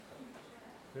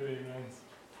Good evening.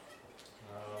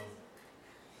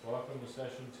 Welcome to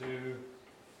session 2.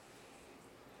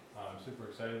 I'm super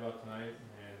excited about tonight,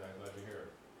 and I'm glad you're here.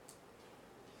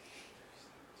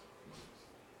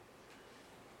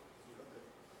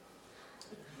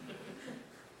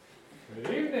 Good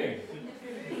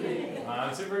evening.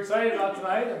 I'm super excited about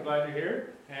tonight. I'm glad you're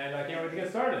here, and I can't wait to get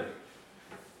started.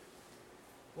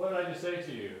 What did I just say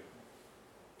to you?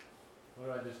 What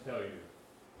did I just tell you?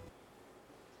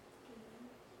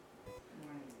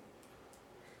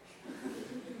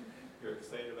 You're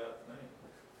excited about tonight?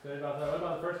 Excited about that? What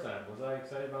about the first time? Was I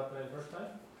excited about tonight the first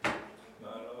time?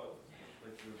 Not at all.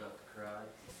 Like you were about to cry.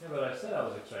 Yeah, but I said I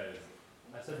was excited.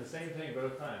 I said the same thing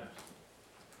both times.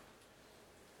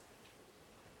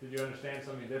 Did you understand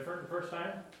something different the first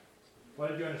time? What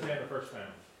did you understand the first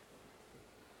time?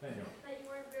 Daniel? That you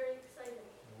weren't very excited.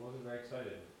 I wasn't very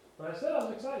excited. But I said I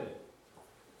was excited.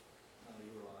 Oh,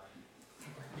 you were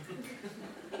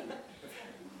lying.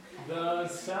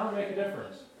 Does sound make a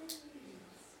difference?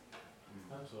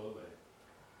 Absolutely.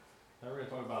 Now we're going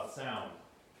to talk about sound.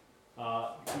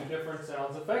 Do different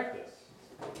sounds affect us?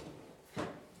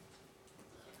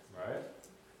 Right?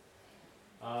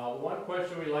 One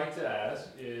question we like to ask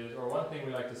is, or one thing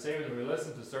we like to say when we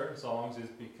listen to certain songs is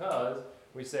because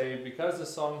the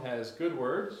song has good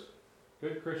words,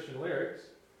 good Christian lyrics,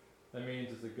 that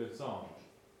means it's a good song.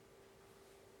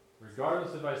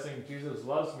 Regardless if I sing Jesus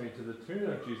Loves Me to the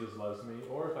tune of Jesus Loves Me,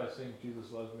 or if I sing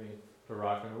Jesus Loves Me to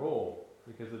rock and roll,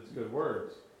 because it's good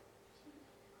words.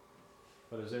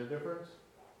 But is there a difference?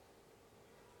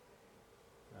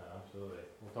 Absolutely.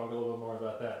 We'll talk a little bit more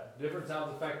about that. Different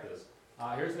sounds affect us.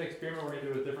 Here's an experiment we're going to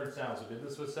do with different sounds. We did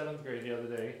this with 7th grade the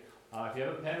other day. If you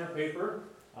have a pen or paper,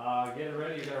 get it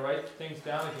ready. You're going to write things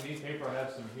down. If you need paper, I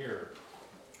have some here.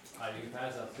 You can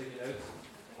pass out sticky notes.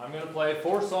 I'm going to play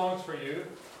 4 songs for you,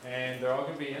 and they're all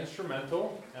going to be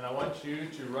instrumental. And I want you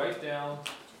to write down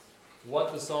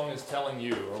what the song is telling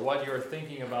you, or what you're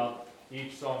thinking about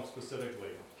each song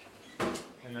specifically.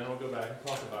 And then we'll go back and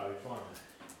talk about each one.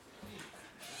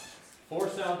 4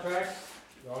 soundtracks.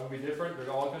 They're all going to be different. They're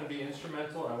all going to be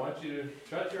instrumental. And I want you to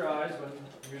shut your eyes when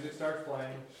the music starts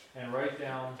playing and write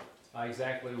down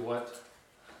exactly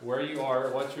where you are,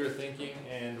 what you're thinking,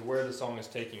 and where the song is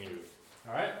taking you.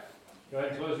 All right? Go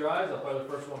ahead and close your eyes. I'll play the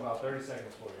first one about 30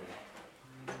 seconds for you.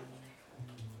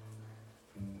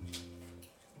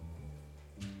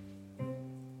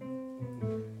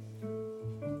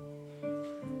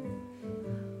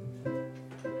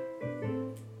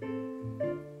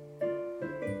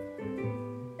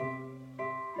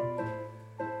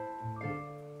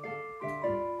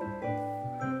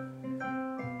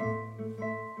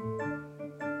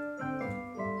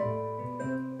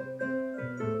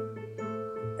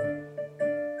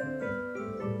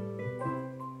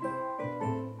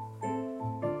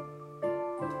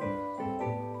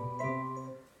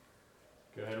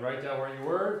 Write down where you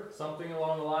were, something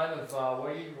along the line of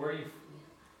where you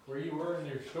were in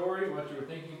your story, what you were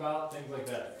thinking about, things like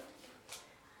that.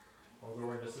 We'll go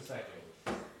over in just a second.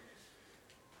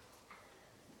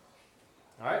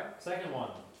 All right, second one.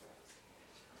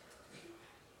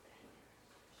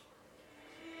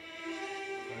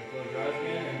 Close your eyes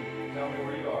again and tell me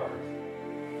where you are.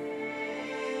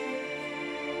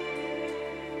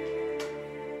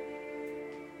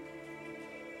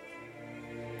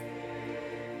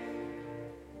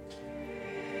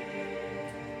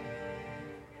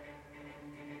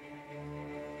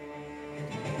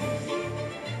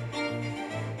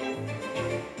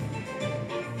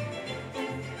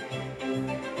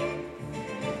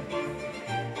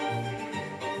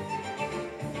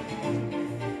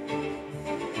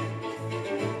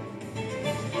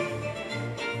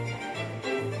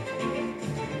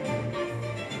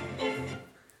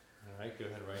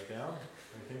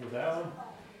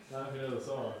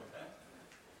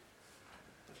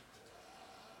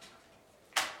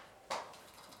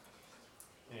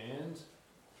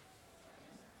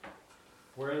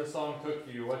 Where the song took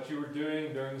you, what you were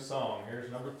doing during the song. Here's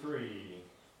number 3.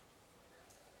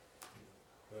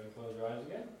 Go ahead and close your eyes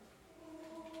again.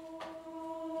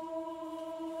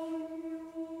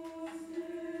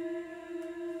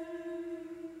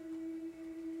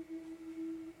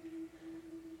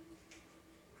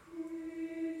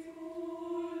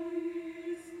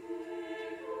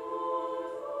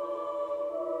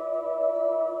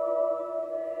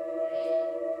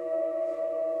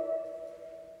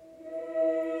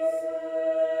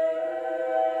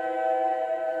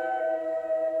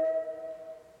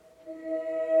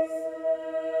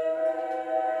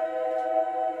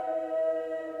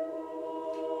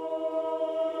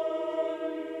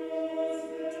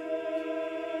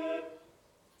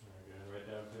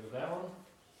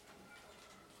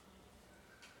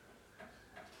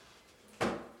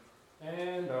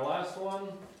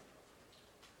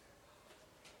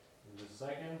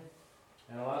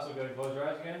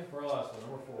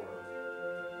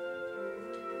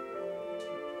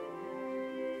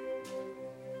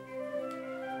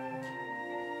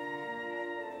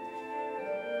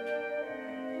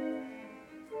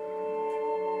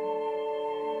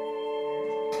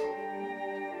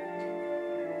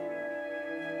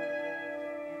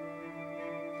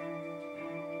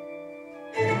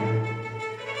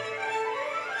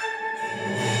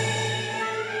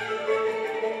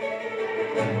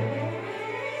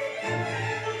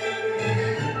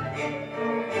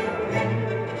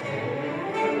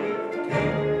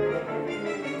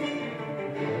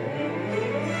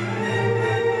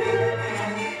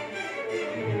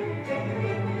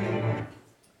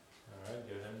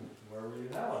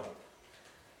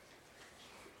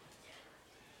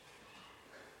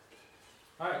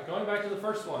 Alright, going back to the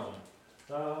first one.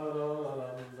 What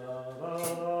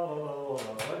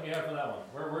do you have for that one?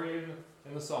 Where were you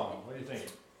in the song? What do you think?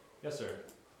 Yes, sir.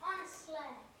 On a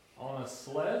sled. On a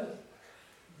sled?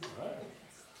 Alright.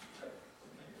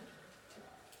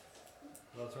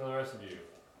 What's for the rest of you?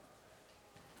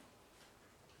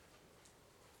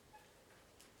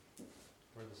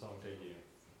 Where'd the song take you?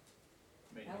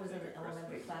 Made That me was in think the of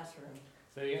elementary Christmas. classroom.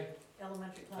 Say again?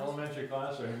 Elementary classroom. Elementary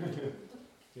classroom.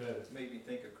 Good. Made me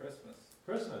think of Christmas.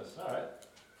 Christmas, alright.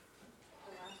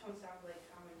 The last one sounds like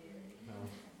comedy.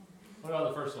 What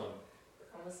about the first one?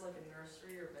 Almost like a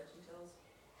nursery or VeggieTales.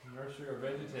 Nursery or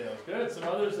VeggieTales. Good. Some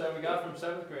others that we got from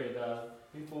 7th grade.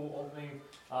 People opening,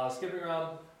 skipping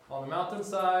around on the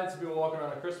mountainsides, people walking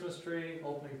around a Christmas tree,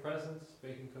 opening presents,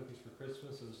 baking cookies for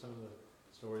Christmas. Those are some of the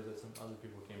stories that some other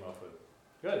people came up with.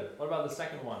 Good. What about the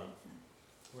second one?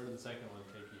 Where did the second one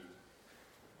take you?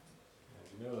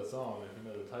 If you know the song, if you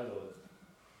know the title.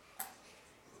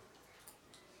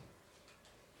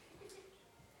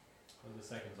 What was the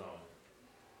second song?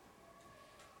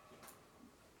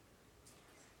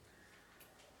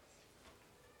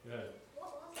 Good.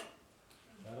 What was it?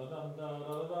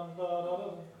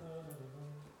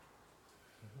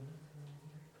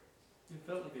 It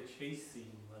felt like a chase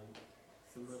scene, like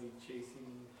somebody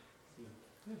chasing.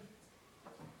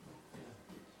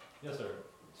 Yes, sir.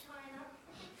 China.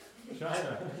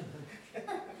 China.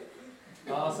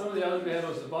 Some of the others we had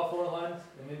was the buffalo hunt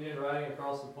and Indian riding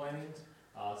across the plains.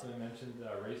 Somebody mentioned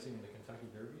racing in the Kentucky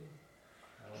Derby.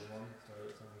 That was one story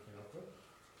that someone came up with.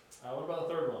 What about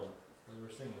the third one? When we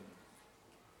were singing.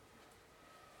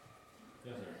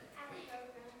 Yes, sir. At a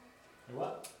program. A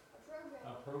what? A program. A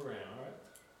program, alright.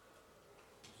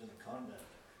 It was in a convent.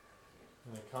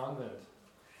 In a convent.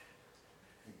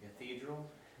 A cathedral.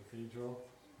 Cathedral.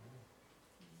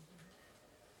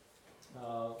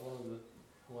 One of the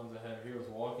ones I have here was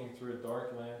walking through a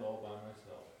dark land all by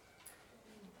myself.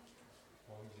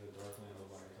 Walking through a dark land all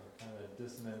by myself. Kind of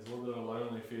dissonance, a little bit of a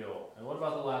lonely feel. And what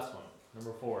about the last one?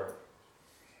 Number 4.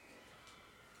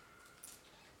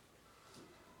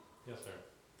 Yes, sir.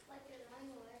 Like you're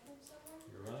running away from someone.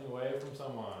 You're running away from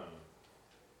someone.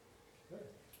 Good.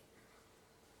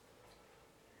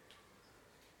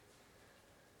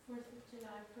 4th of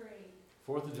July parade.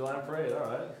 4th of July parade,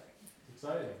 alright.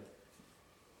 Exciting.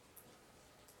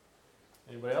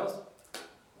 Anybody else?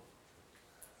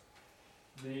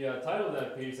 The title of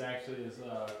that piece actually is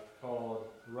called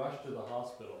Rush to the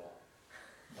Hospital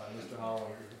by Mr.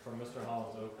 Holland, from Mr.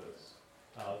 Holland's opus.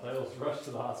 The title is Rush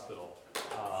to the Hospital.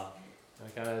 And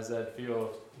it kind of has that feel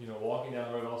of, walking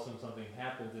down the road, all of a sudden something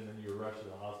happens and then you rush to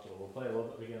the hospital. We'll play a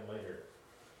little bit again later.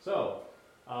 So,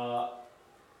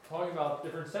 talking about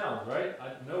different sounds, right?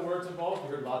 No words involved.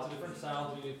 You heard lots of different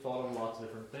sounds and you thought of lots of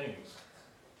different things.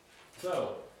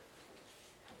 So,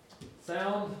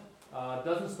 sound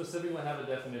doesn't specifically have a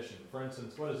definition. For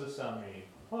instance, what does this sound mean?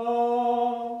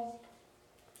 Oh.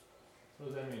 What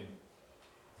does that mean?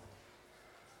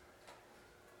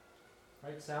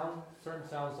 Right? Certain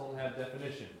sounds don't have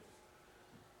definition.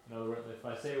 In other words, if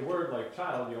I say a word like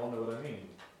child, you all know what I mean.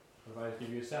 If I give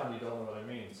you a sound, you don't know what I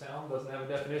mean. Sound doesn't have a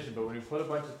definition, but when you put a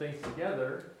bunch of things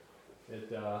together, it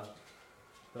does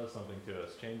something to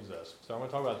us, changes us. So I'm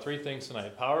going to talk about 3 things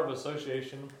tonight: power of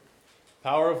association,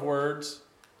 power of words,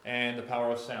 and the power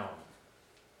of sound.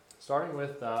 Starting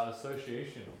with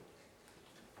association.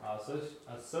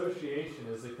 Association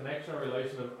is the connection or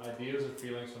relation of ideas or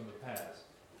feelings from the past.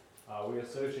 We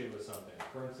associate with something.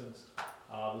 For instance,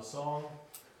 the song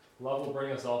 "Love Will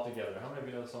Bring Us All Together." How many of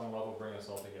you know the song "Love Will Bring Us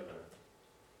All Together"?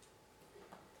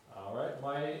 All right,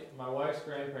 my wife's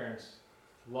grandparents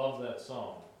love that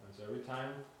song, and so every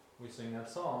time we sing that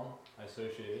song, I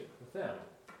associate it with them.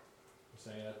 We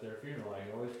sang it at their funeral. I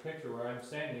can always picture where I'm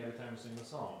standing every time we sing the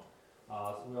song.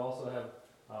 We also have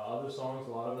other songs.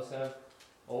 A lot of us have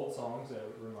old songs that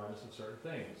remind us of certain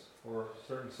things, or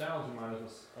certain sounds remind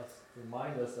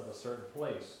us of a certain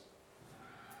place.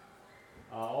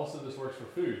 Also, this works for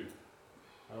food.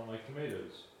 I don't like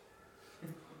tomatoes,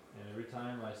 and every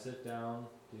time I sit down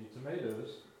to eat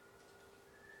tomatoes,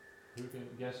 who can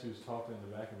guess who's talking in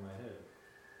the back of my head?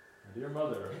 My dear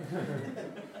mother.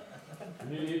 You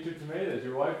need to eat your tomatoes.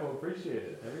 Your wife will appreciate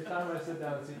it. Every time I sit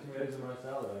down and see tomatoes in my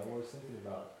salad, I'm always thinking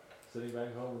about sitting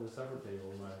back home at the supper table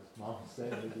when my mom was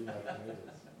saying to eat my tomatoes.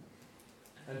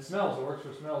 And smells, it works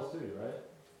for smells too, right?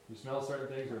 You smell certain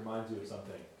things, it reminds you of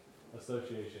something.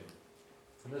 Association.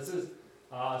 And this is,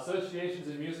 associations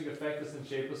in music affect us and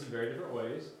shape us in very different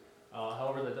ways.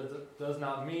 However, that does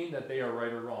not mean that they are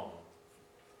right or wrong.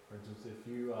 For instance, if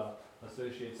you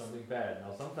associate something bad.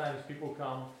 Now, sometimes people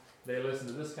come, they listen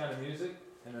to this kind of music,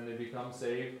 and then they become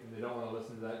saved, and they don't want to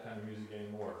listen to that kind of music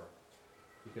anymore.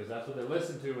 Because that's what they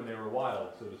listened to when they were wild,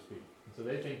 so to speak. And so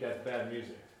they think that's bad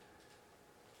music.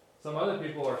 Some other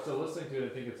people are still listening to it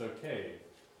and think it's okay,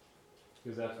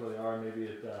 because that's where they are. Maybe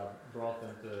it brought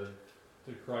them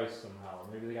to Christ somehow,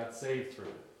 or maybe they got saved through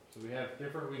it. So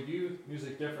we view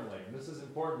music differently, and this is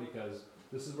important because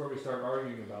this is where we start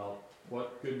arguing about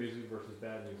what good music versus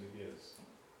bad music is.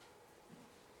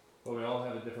 But we all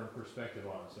have a different perspective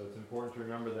on it, so it's important to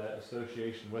remember that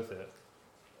association with it.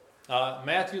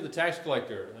 Matthew the tax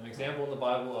collector, an example in the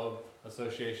Bible of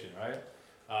association,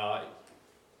 right?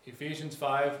 Ephesians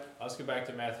 5, let's go back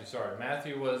to Matthew, sorry.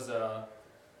 Matthew was a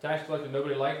tax collector,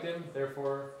 nobody liked him,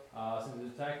 therefore, since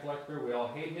he's a tax collector, we all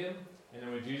hate him. And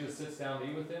then when Jesus sits down to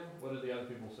eat with him, what did the other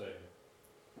people say?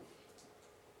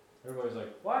 Everybody's like,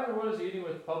 why in the world is he eating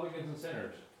with publicans and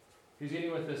sinners? He's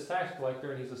eating with this tax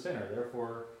collector and he's a sinner,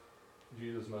 therefore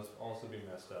Jesus must also be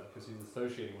messed up because he's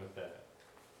associating with that.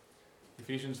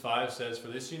 Ephesians 5 says, for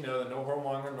this you know that no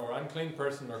whoremonger, nor unclean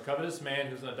person, nor covetous man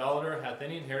who is an idolater hath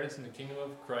any inheritance in the kingdom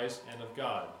of Christ and of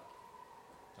God.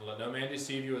 And let no man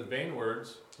deceive you with vain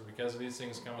words, for because of these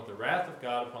things cometh the wrath of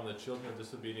God upon the children of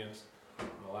disobedience. And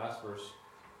the last verse,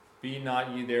 be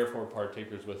not ye therefore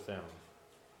partakers with them.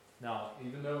 Now,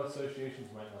 even though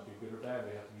associations might not be good or bad,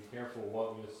 we have to be careful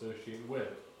what we associate with.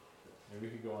 And we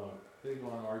could go on a big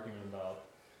long argument about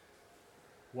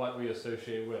what we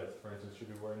associate with. For instance,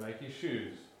 should we wear Nike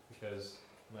shoes because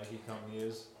Nike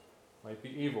company might be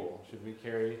evil? Should we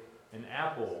carry an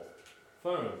Apple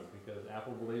phone because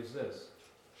Apple believes this?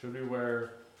 Should we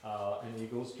wear an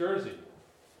Eagles jersey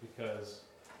because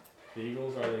the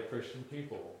Eagles are the Christian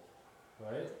people,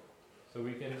 right? So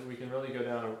we can really go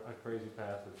down a crazy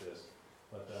path with this,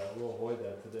 but we'll avoid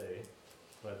that today.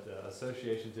 But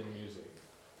associations in music.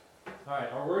 All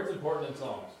right, are words important in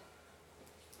songs?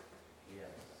 Yes.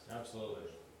 Absolutely.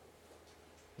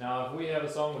 Now, if we have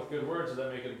a song with good words, does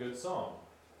that make it a good song?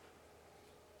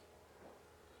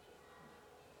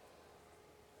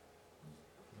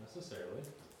 Not necessarily.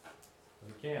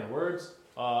 We can. Words,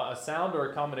 a sound or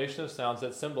a combination of sounds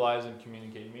that symbolize and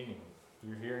communicate meaning.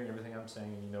 You're hearing everything I'm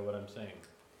saying and you know what I'm saying.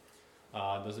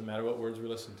 It doesn't matter what words we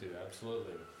listen to,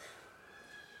 absolutely.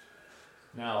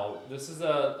 Now, this is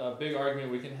a big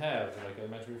argument we can have, like I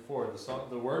mentioned before.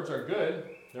 The words are good,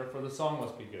 therefore the song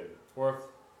must be good. Or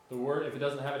if it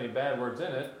doesn't have any bad words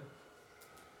in it,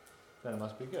 then it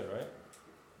must be good, right?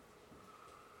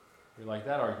 We like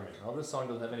that argument. Well, this song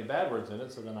doesn't have any bad words in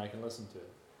it, so then I can listen to it.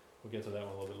 We'll get to that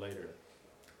one a little bit later.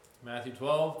 Matthew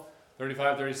 12,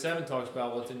 35, 37 talks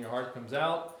about what's in your heart comes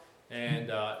out. And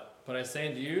but I say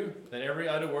unto you that every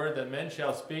idle word that men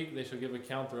shall speak, they shall give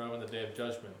account thereof in the day of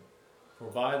judgment. For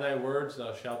by thy words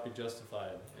thou shalt be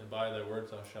justified, and by thy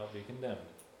words thou shalt be condemned.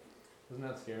 Isn't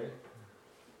that scary?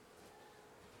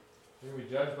 We're going to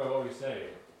be judged by what we say.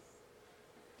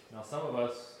 Now some of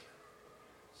us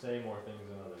say more things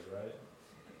than others, right?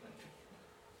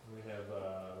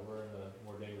 We're in a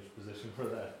more dangerous position for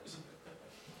that.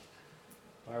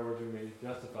 By our words we may be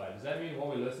justified. Does that mean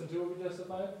what we listen to will be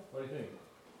justified? What do you think?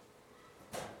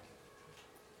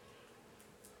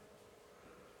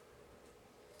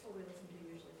 What we listen to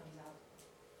usually comes out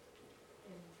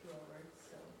in real words,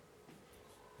 so.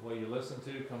 What you listen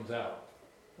to comes out.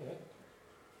 Yeah.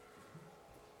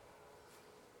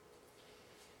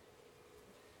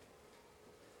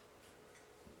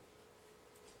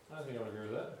 I think I would agree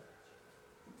with that.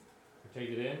 We take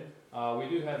it in. We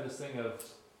do have this thing of,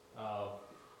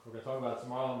 we're going to talk about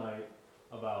tomorrow night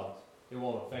about it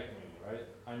won't affect me, right?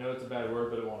 I know it's a bad word,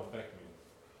 but it won't affect me.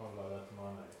 Talk about that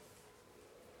tomorrow night.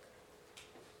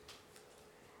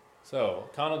 So,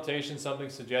 connotation, something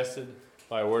suggested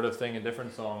by a word of thing in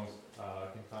different songs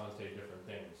can connotate different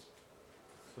things,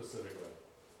 specifically.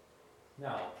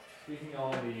 Now, speaking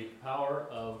on the power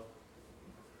of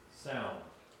sound.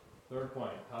 Third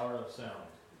point, power of sound.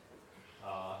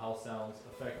 How sounds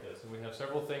affect us. And we have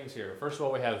several things here. First of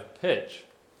all, we have pitch.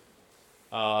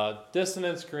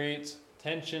 Dissonance creates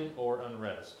tension or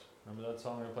unrest. Remember that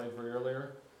song I played for you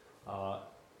earlier?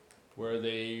 Where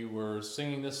they were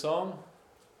singing this song?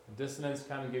 Dissonance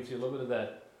kind of gives you a little bit of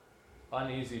that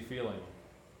uneasy feeling.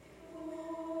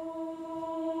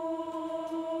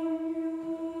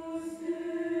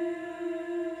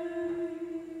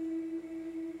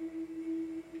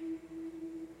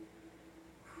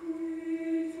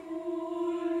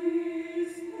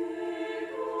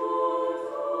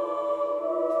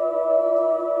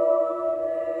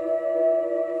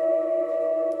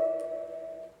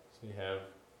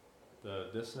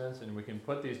 Dissonance, and we can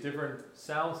put these different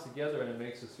sounds together, and it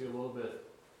makes us feel a little bit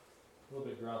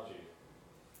grouchy,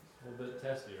 a little bit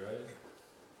testy, right?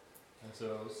 And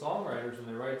so songwriters, when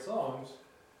they write songs,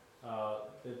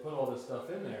 they put all this stuff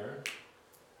in there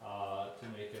to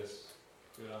make us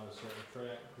go down a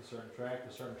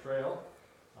certain trail.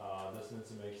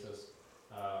 Dissonance makes us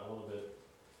a little bit,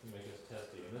 to make us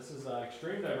testy. And this is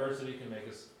extreme diversity can make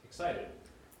us excited.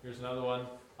 Here's another one,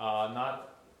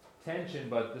 not tension,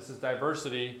 but this is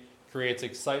diversity creates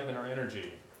excitement or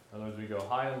energy. In other words, we go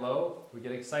high and low, we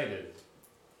get excited.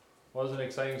 What is an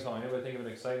exciting song? Anybody think of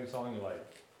an exciting song you like?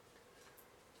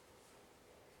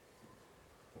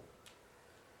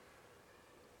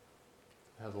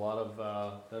 Has a lot of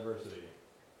diversity.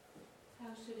 How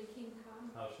should a king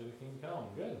come? How should a king come?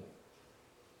 Good.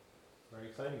 Very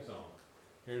exciting song.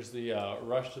 Here's the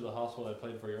Rush to the Hospital I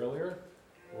played for you earlier.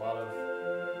 A lot of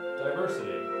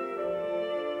diversity.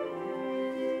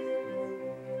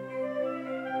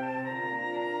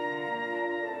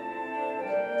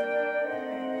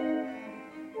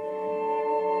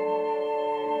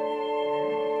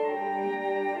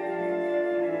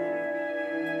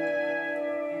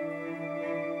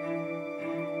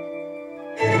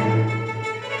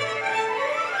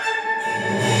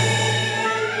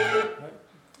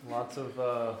 Lots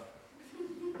of,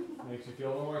 makes you feel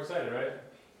a little more excited, right?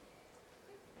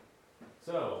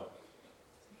 So,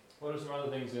 what are some other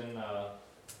things in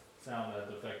sound that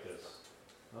affect us?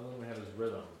 Another one we have is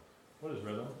rhythm. What is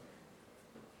rhythm?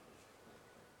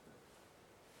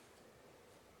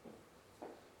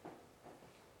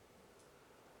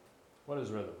 What is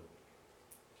rhythm?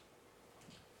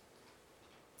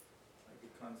 Like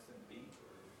a constant beat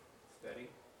or steady.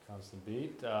 Constant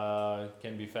beat.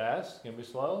 Can be fast, can be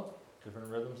slow. Different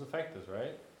rhythms affect us,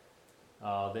 right?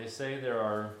 They say there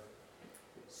are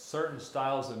certain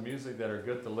styles of music that are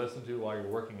good to listen to while you're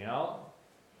working out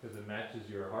because it matches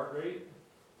your heart rate.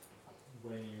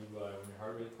 When your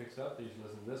heart rate picks up, you should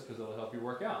listen to this because it'll help you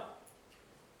work out.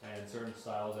 And certain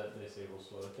styles that they say will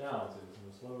slow it down, so some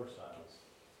of the slower styles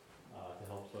to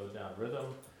help slow it down.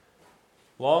 Rhythm.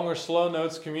 Long or slow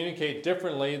notes communicate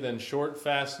differently than short,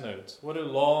 fast notes. What do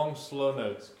long, slow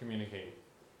notes communicate?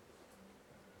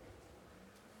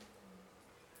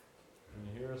 When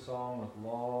you hear a song with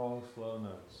long, slow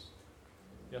notes.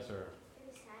 Yes, sir?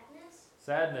 Maybe sadness?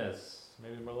 Sadness.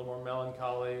 Maybe a little more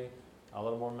melancholy, a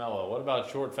little more mellow. What about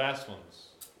short, fast ones?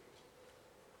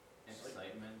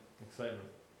 Excitement. Excitement.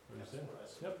 What do you say?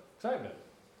 Yep, excitement.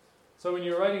 So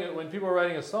when people are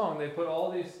writing a song, they put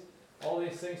all these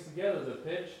things together, the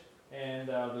pitch and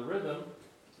the rhythm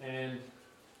and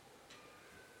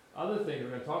other things we're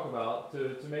going to talk about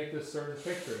to make this certain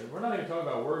picture. And we're not even talking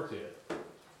about words yet.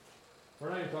 We're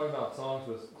not even talking about songs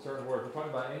with certain words. We're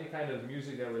talking about any kind of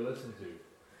music that we listen to.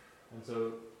 And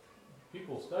so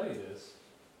people study this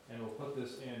and will put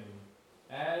this in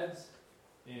ads,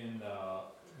 in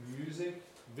music,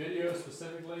 videos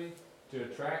specifically, to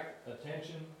attract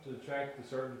attention, to attract a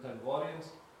certain type of audience,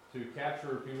 to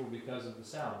capture people because of the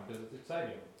sound, because it's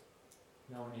exciting.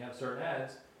 Now when you have certain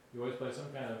ads, you always play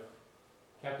some kind of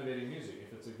captivating music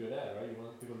if it's a good ad, right? You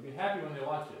want people to be happy when they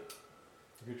watch it.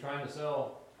 If you're trying to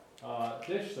sell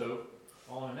dish soap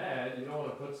on an ad, you don't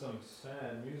want to put some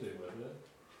sad music with it.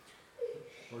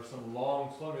 Or some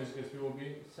long, slow music because people will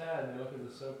be sad and they look at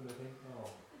the soap and they think, oh.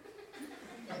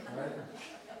 Right?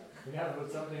 You have to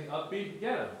put something upbeat to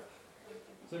get them.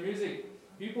 So music,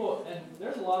 people, and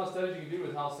there's a lot of studies you can do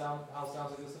with how sounds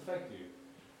like this affect you.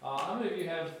 How many of you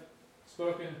have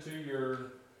spoken to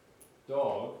your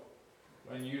dog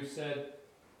when you said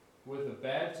with a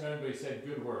bad tone but you said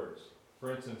good words?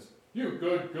 For instance, you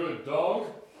good dog.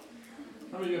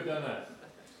 How many of you have done that?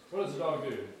 What does the dog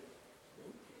do?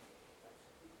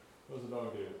 What does the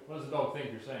dog do? What does the dog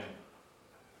think you're saying?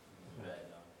 Bad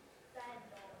dog. Bad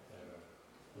dog.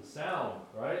 The sound,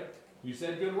 right? You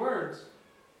said good words,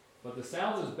 but the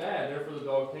sound is bad, therefore the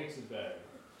dog takes it bad.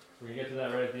 We're going to get to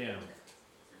that right at the end.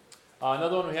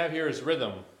 Another one we have here is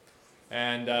rhythm.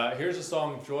 And here's the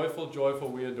song, Joyful, Joyful,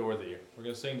 We Adore Thee. We're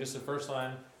going to sing just the first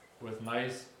line with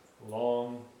nice,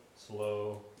 long,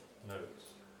 slow notes.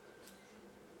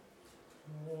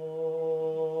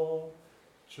 Oh,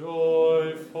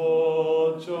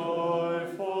 joyful,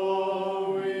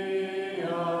 joyful, we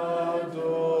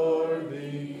adore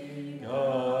thee,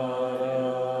 God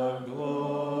of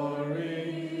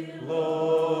glory,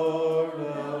 Lord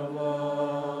of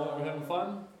love. You having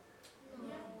fun?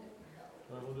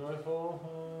 Joyful,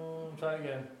 joyful. Try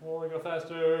again. Oh, go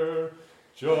faster.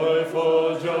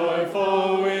 Joyful,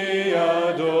 joyful, we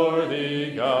adore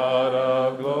thee, God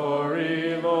of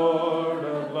glory, Lord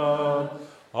of love.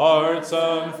 Hearts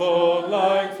unfold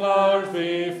like flowers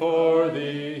before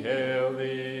thee, hail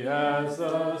thee as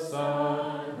the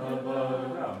sun above the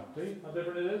ground. See how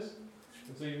different it is?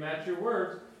 And so you match your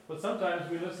words, But sometimes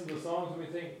we listen to songs and we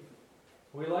think,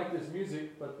 we like this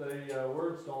music, but the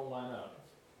words don't line up.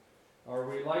 Or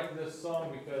we like this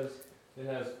song because it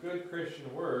has good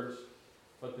Christian words,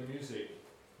 but the music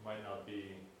might not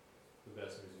be the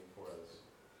best music for us.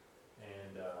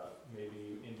 And maybe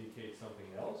you indicate something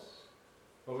else.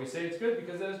 But we say it's good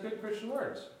because it has good Christian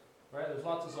words. Right? There's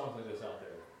lots of songs like this out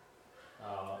there.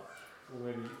 We'll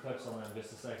maybe touch on that in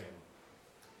just a second.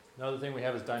 Another thing we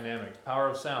have is dynamics, power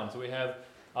of sound. So we have,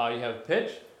 you have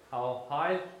pitch, how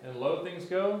high and low things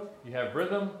go. You have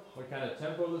rhythm, what kind of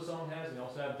tempo the song has, and you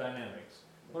also have dynamics.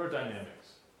 What are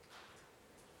dynamics?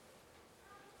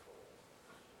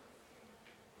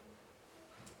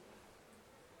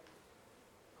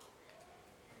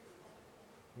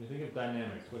 When you think of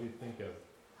dynamics, what do you think of?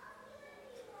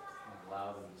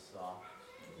 Loud and soft.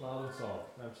 Loud and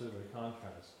soft, absolutely,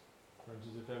 contrast. For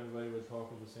instance, if everybody would talk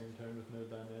with the same tone with no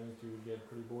dynamics, you would get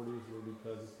pretty bored easily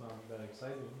because it's not that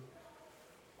exciting,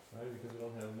 right? Because we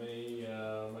don't have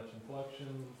much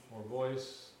inflection or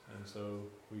voice, and so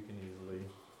we can easily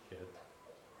get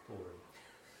bored.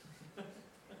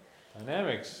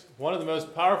 Dynamics, one of the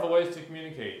most powerful ways to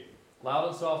communicate. Loud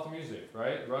and soft music,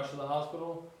 right? Rush to the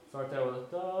hospital, start that with a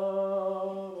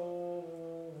da,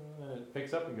 and it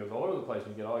picks up and goes all over the place,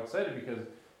 and you get all excited because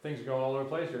things are going all over the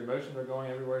place, your emotions are going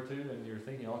everywhere too, and you're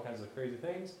thinking all kinds of crazy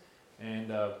things,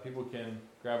 and people can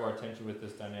grab our attention with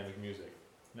this dynamic music.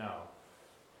 Now,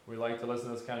 we like to listen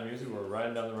to this kind of music, we're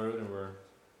riding down the road and we're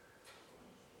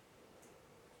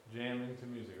jamming to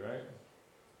music, right?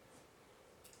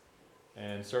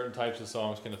 And certain types of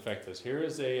songs can affect us. Here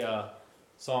is a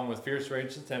song with Fierce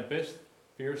Rage the Tempest.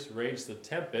 Fierce Rage the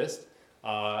Tempest.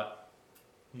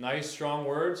 Nice, strong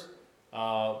words.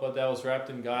 But that was wrapped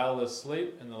in guileless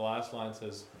sleep, and the last line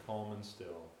says, calm and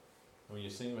still. When you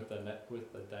sing with the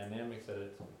dynamics that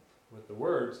it, with the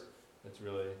words, it's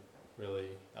really, really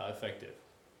effective.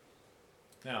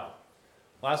 Now,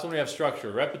 last one we have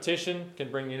structure. Repetition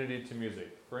can bring unity to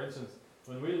music. For instance,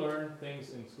 when we learn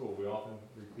things in school, we often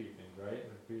repeat things, right?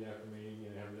 Repeat after me,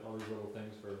 you have all these little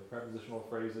things for prepositional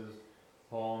phrases,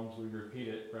 poems, we repeat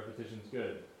it, repetition's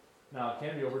good. Now, it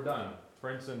can be overdone. For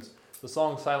instance, the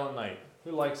song Silent Night.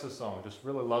 Who likes this song? Just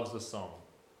really loves this song.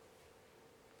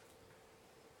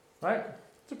 Right?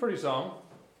 It's a pretty song.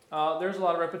 There's a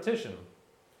lot of repetition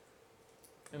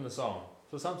in the song.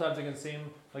 So sometimes it can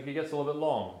seem like it gets a little bit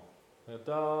long. Da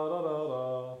da da da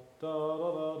da da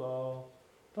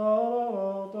da da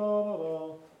da da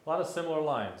da. A lot of similar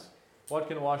lines. What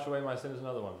can wash away my sin is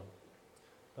another one.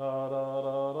 Da da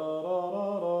da da da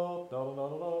da da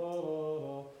da da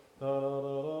da.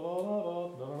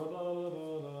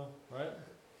 Right?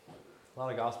 A lot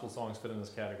of gospel songs fit in this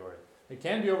category. It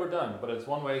can be overdone, but it's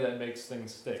one way that makes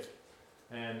things stick.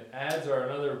 And ads are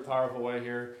another powerful way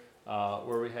here,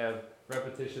 where we have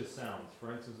repetitious sounds.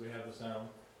 For instance, we have the sound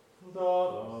da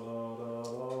da da da da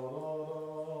da.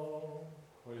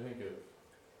 What do you think of?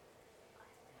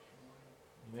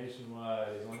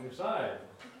 Nationwide is on your side,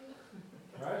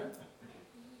 right?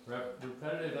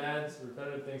 Repetitive ads,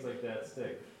 repetitive things like that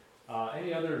stick.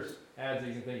 Any other ads that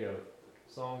you can think of?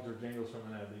 Songs or jingles from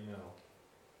an ad that you know?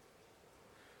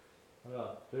 What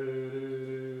about? Do do do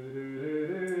do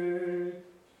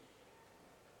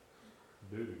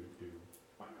do do do do.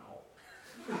 Wow.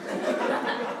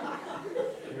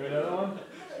 Hear another one?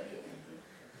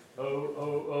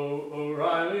 Oh,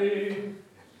 O'Reilly.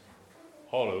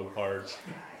 Hollow parts.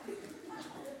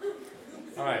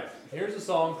 All right, here's a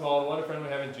song called What a Friend We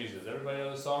Have in Jesus. Everybody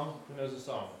know the song? Who knows the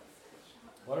song?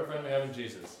 What a Friend We Have in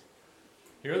Jesus.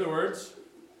 Here are the words.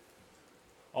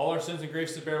 All our sins and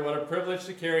griefs to bear, what a privilege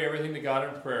to carry everything to God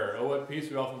in prayer. Oh, what peace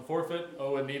we often forfeit.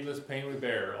 Oh, what needless pain we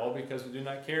bear. All because we do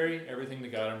not carry everything to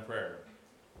God in prayer.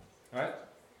 All right?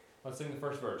 Let's sing the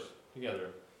first verse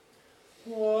together.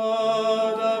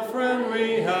 What a friend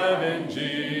we have in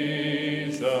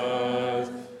Jesus,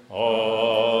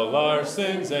 all our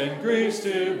sins and griefs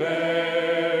to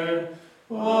bear.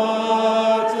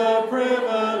 What a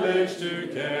privilege to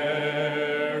carry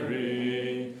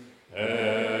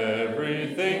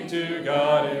everything to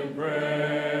God in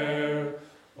prayer.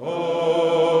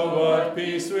 Oh, what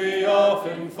peace we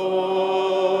often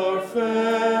forfeit.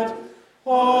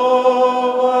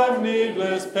 Oh, what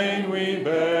needless pain we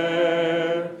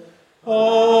bear.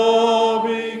 Oh,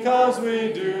 because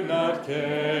we do not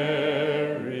carry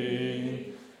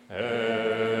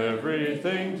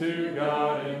everything to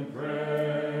God in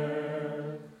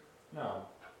prayer. Now,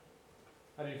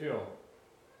 how do you feel?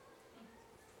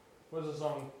 What does the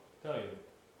song tell you?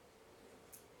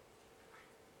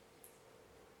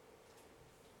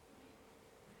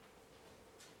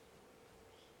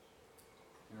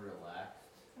 You're relaxed.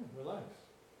 Relax.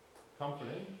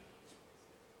 comforting,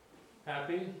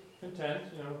 happy, content.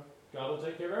 You know, God will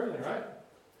take care of everything, right?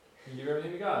 You give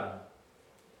everything to God.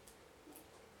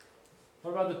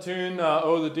 What about the tune,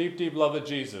 Oh, the Deep, Deep Love of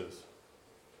Jesus?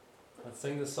 Let's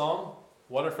sing this song,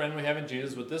 What a Friend We Have in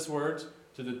Jesus, with this words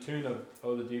to the tune of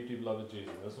Oh, the Deep, Deep Love of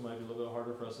Jesus. This one might be a little bit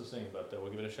harder for us to sing, but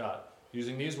we'll give it a shot.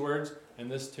 Using these words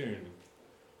and this tune.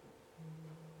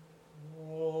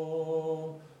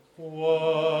 Oh,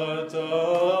 what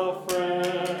a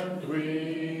friend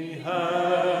we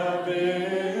have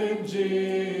in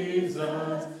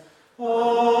Jesus,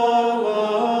 all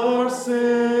our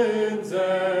sins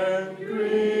and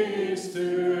griefs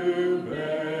to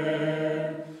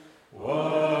bear.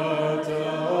 What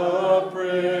a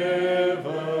privilege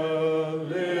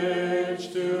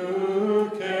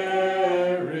to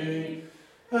carry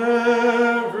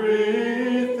everything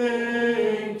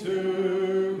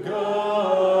to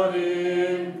God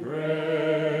in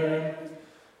prayer.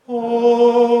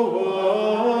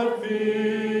 Oh, what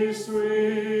peace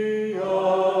we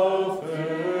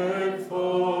often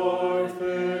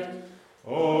forfeit.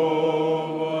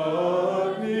 Oh,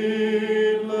 what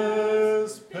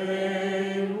needless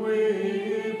pain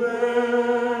we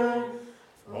bear.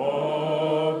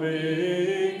 All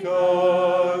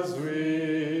because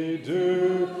we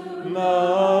do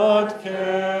not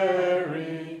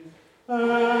carry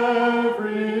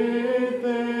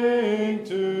everything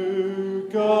to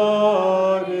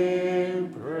God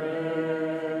in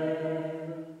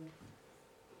prayer.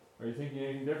 Are you thinking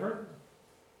anything different?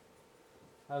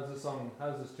 How's this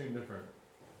tune different?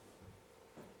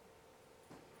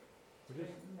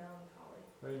 Melancholy.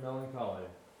 Very melancholy.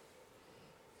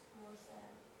 More sad.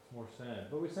 It's more sad.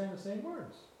 But we sang the same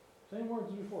words. Same words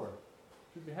as before.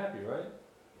 Should be happy, right?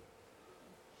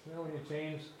 You know, when you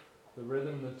change the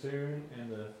rhythm, the tune, and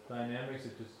the dynamics,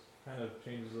 it just kind of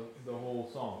changes the whole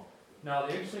song. Now,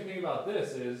 the interesting thing about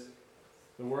this is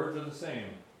the words are the same.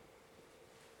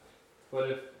 But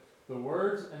if the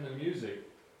words and the music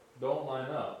don't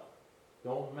line up,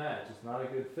 don't match, it's not a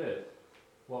good fit,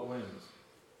 what wins?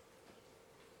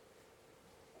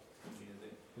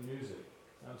 Music. The music,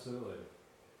 absolutely.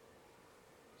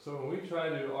 So when we try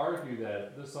to argue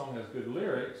that this song has good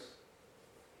lyrics,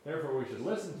 therefore we should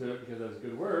listen to it because it has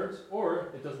good words, or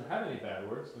it doesn't have any bad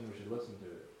words, then we should listen to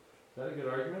it. Is that a good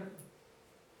argument?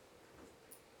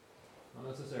 Not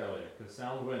necessarily, because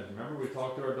sound wins. Remember we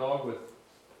talked to our dog with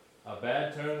a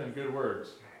bad tone and good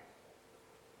words.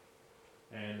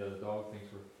 And the dog thinks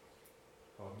we're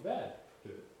talking bad to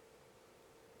it.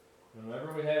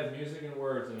 Whenever we have music and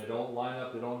words and they don't line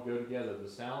up, they don't go together, the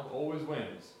sound always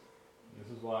wins. This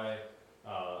is why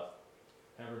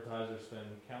advertisers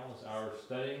spend countless hours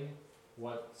studying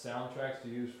what soundtracks to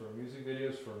use for music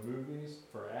videos, for movies,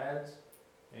 for ads,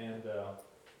 and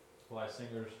why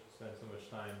singers spend so much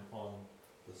time on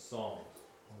the songs,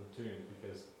 on the tunes,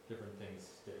 because different things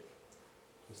stick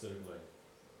specifically.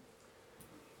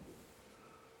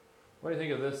 What do you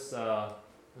think of this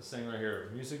thing right here?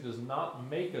 Music does not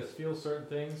make us feel certain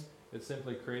things. It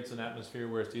simply creates an atmosphere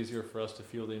where it's easier for us to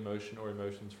feel the emotion or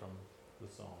emotions from the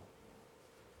song.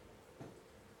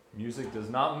 Music does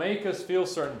not make us feel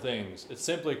certain things. It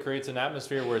simply creates an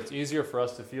atmosphere where it's easier for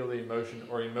us to feel the emotion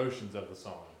or emotions of the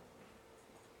song.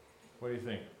 What do you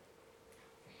think?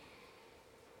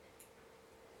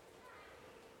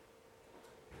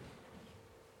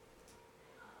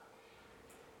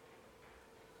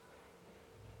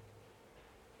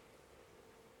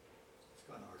 It's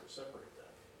kind of hard to separate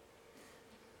that.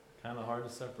 Kind of hard to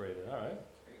separate it. All right.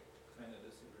 I kind of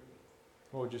disagree.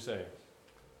 What would you say?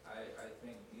 I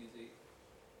think music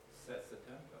sets the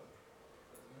tempo,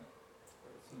 doesn't it? Or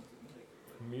it seems to me like it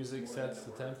would. Music More sets than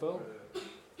the word. tempo?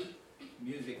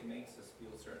 Music makes us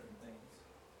feel certain things.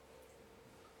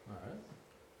 All right.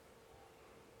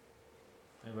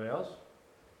 Anybody else?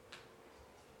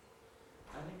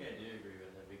 I think I do agree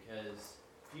with it because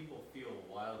people feel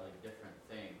wildly different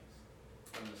things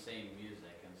from the same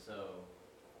music, and so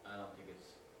I don't think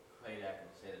it's quite accurate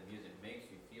to say that music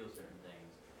makes you feel certain things.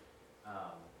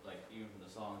 Like even from the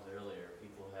songs earlier,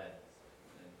 people had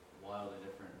wildly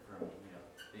different from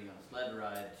being on a sled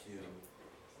ride to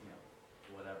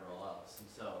whatever else, and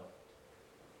so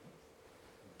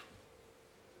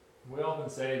We often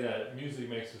say that music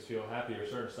makes us feel happy, or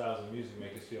certain styles of music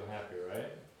make us feel happy, right?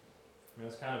 I mean,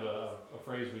 that's kind of a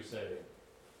phrase we say.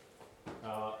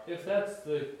 If that's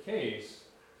the case,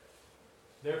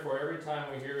 therefore every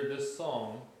time we hear this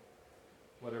song,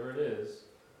 whatever it is,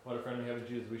 What a Friend We Have in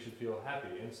Jesus, we should feel happy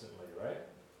instantly, right?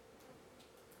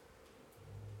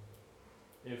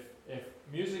 If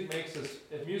music makes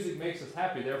us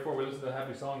happy, therefore we listen to a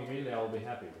happy song, immediately I will be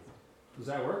happy. Does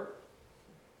that work?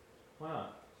 Why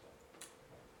not?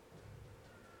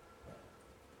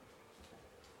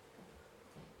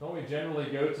 Don't we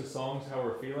generally go to songs how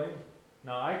we're feeling?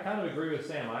 Now, I kind of agree with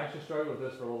Sam. I actually struggled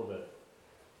with this for a little bit.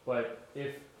 But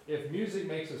if music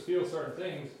makes us feel certain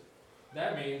things,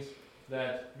 that means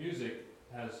that music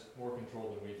has more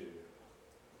control than we do.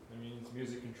 That means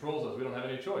music controls us. We don't have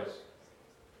any choice.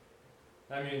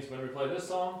 That means when we play this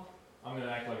song, I'm going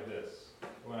to act like this.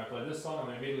 When I play this song, I'm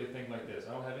going to immediately think like this.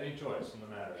 I don't have any choice in the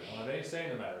matter. I don't have any say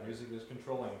in the matter. Music is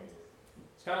controlling me.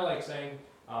 It's kind of like saying,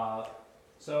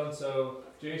 so-and-so,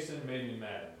 Jason made me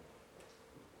mad.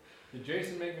 Did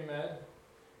Jason make me mad?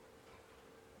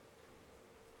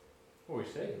 Well, we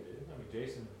say he did. I mean,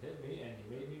 Jason hit me and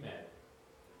he made me mad.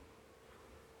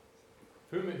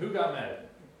 Who got mad?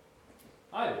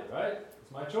 I did, right?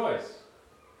 It's my choice.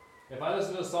 If I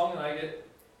listen to a song and I get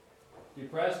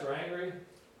depressed or angry,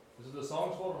 is it the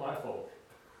song's fault or my fault?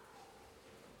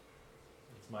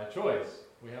 It's my choice.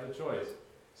 We have a choice.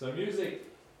 So music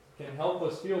can help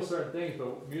us feel certain things,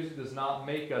 but music does not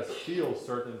make us feel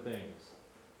certain things.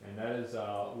 And that is,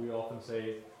 we often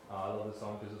say, I love this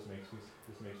song because this makes me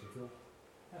feel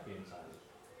happy inside.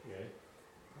 Okay?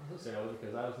 I'm just saying,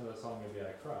 because I listen to that song, maybe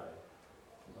I cry.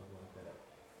 Something like that.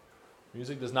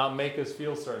 Music does not make us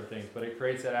feel certain things, but it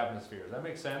creates that atmosphere. Does that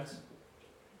make sense?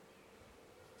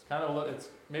 It's kind of, it's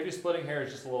maybe splitting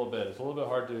hairs just a little bit. It's a little bit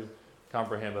hard to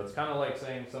comprehend, but it's kind of like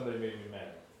saying somebody made me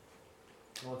mad.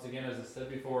 Once again, as I said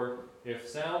before, if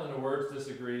sound and the words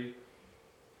disagree,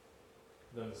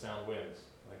 then the sound wins.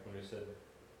 Like when we said,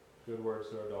 good words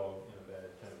to our dog in a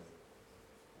bad tone.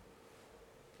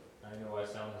 I know why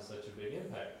sound has such a big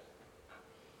impact.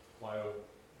 Why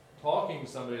talking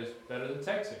to somebody is better than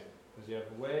texting, because you have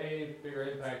a way bigger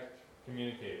impact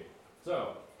communicating.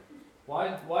 So,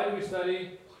 why do we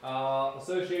study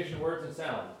association of words and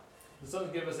sound? This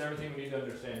doesn't give us everything we need to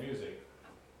understand music,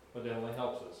 but it only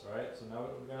helps us, right? So now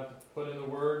we're going to have to put in the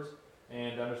words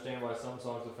and understand why some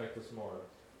songs affect us more.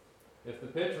 If the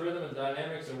pitch, rhythm, and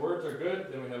dynamics and words are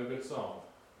good, then we have a good song.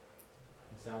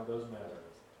 And sound does matter.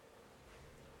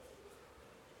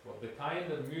 Well, the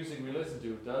kind of music we listen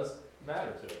to does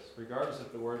matter to us, regardless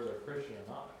if the words are Christian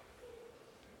or not.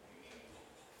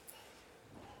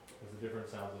 Because the different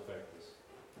sounds affect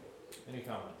us. Any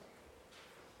comments?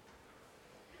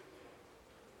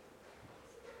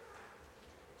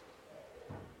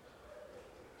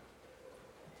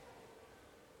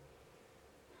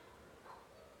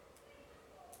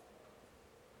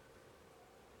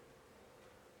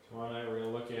 Tomorrow night we're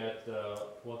going to look at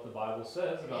what the Bible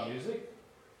says about music,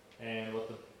 and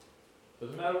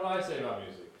doesn't matter what I say about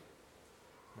music.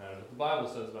 It matters what the Bible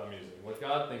says about music, what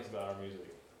God thinks about our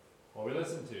music, what we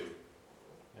listen to.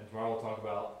 And tomorrow we'll talk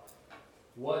about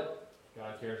what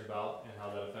God cares about and how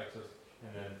that affects us.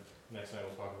 And then next night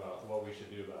we'll talk about what we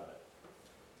should do about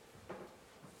it.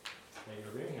 Thank you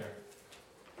for being here.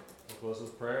 We'll close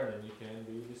with prayer and then you can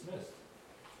be dismissed.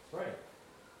 Let's pray.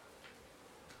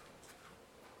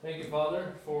 Thank you,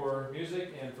 Father, for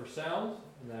music and for sound,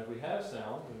 and that we have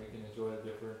sound, and we can enjoy the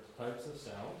different types of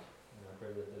sound. And I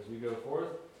pray that as we go forth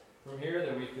from here,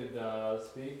 that we could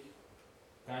speak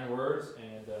kind words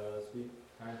and speak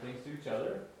kind things to each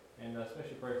other, and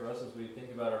especially pray for us as we think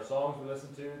about our songs we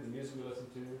listen to, the music we listen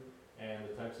to, and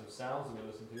the types of sounds that we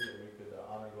listen to, that we could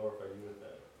honor and glorify you with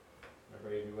that. I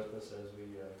pray you be with us as we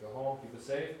go home, keep us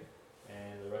safe,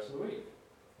 and the rest of the week.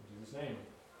 In Jesus' name,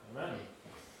 amen.